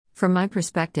From my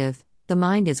perspective, the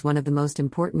mind is one of the most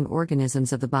important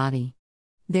organisms of the body.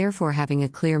 Therefore, having a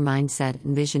clear mindset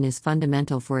and vision is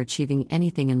fundamental for achieving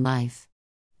anything in life.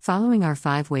 Following are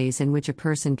 5 ways in which a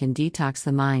person can detox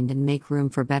the mind and make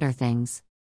room for better things.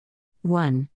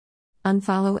 1.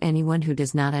 Unfollow anyone who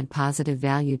does not add positive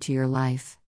value to your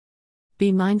life.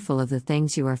 Be mindful of the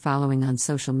things you are following on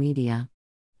social media.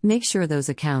 Make sure those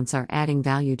accounts are adding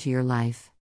value to your life.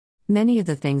 Many of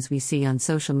the things we see on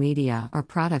social media are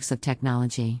products of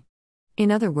technology.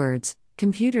 In other words,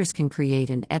 computers can create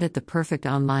and edit the perfect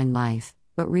online life,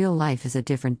 but real life is a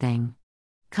different thing.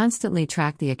 Constantly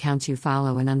track the accounts you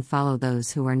follow and unfollow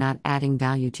those who are not adding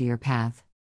value to your path.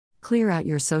 Clear out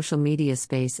your social media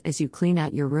space as you clean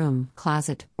out your room,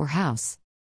 closet, or house.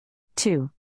 2.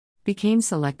 Become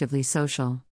selectively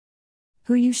social.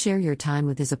 Who you share your time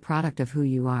with is a product of who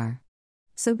you are.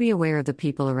 So be aware of the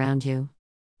people around you.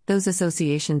 Those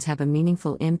associations have a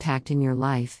meaningful impact in your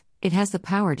life. It has the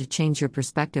power to change your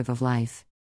perspective of life.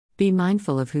 Be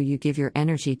mindful of who you give your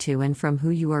energy to and from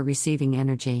who you are receiving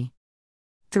energy.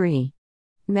 3.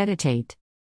 Meditate.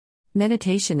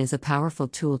 Meditation is a powerful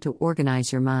tool to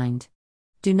organize your mind.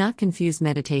 Do not confuse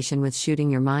meditation with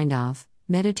shooting your mind off.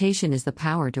 Meditation is the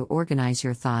power to organize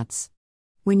your thoughts.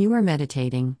 When you are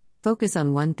meditating, focus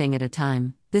on one thing at a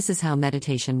time. This is how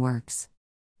meditation works.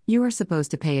 You are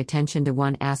supposed to pay attention to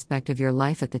one aspect of your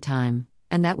life at the time,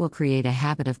 and that will create a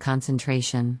habit of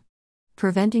concentration,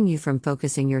 preventing you from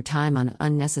focusing your time on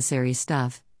unnecessary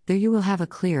stuff. There you will have a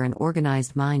clear and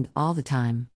organized mind all the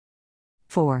time.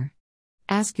 4.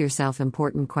 Ask yourself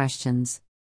important questions.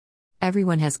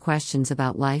 Everyone has questions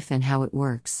about life and how it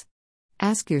works.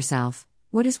 Ask yourself,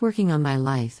 what is working on my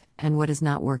life, and what is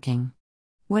not working?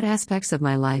 What aspects of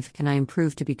my life can I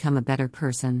improve to become a better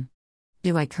person?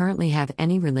 Do I currently have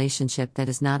any relationship that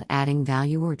is not adding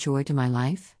value or joy to my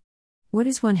life? What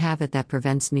is one habit that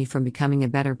prevents me from becoming a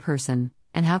better person,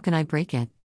 and how can I break it?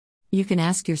 You can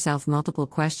ask yourself multiple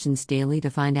questions daily to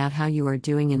find out how you are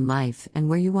doing in life and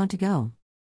where you want to go.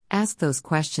 Ask those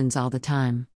questions all the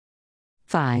time.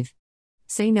 5.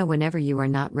 Say no whenever you are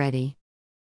not ready.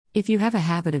 If you have a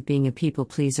habit of being a people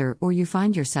pleaser or you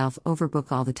find yourself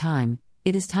overbooked all the time,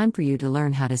 it is time for you to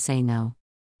learn how to say no.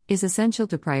 It is essential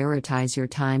to prioritize your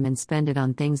time and spend it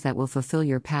on things that will fulfill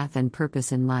your path and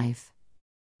purpose in life.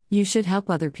 You should help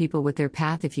other people with their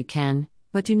path if you can,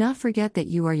 but do not forget that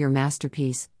you are your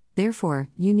masterpiece. Therefore,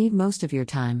 you need most of your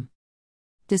time.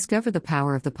 Discover the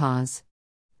power of the pause.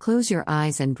 Close your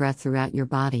eyes and breath throughout your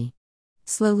body.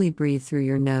 Slowly breathe through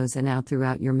your nose and out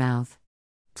throughout your mouth.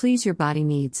 Please your body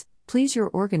needs, please your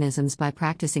organisms by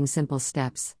practicing simple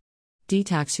steps.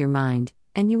 Detox your mind,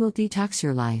 and you will detox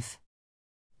your life.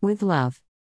 With love.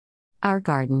 Our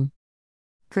garden.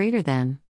 Greater than.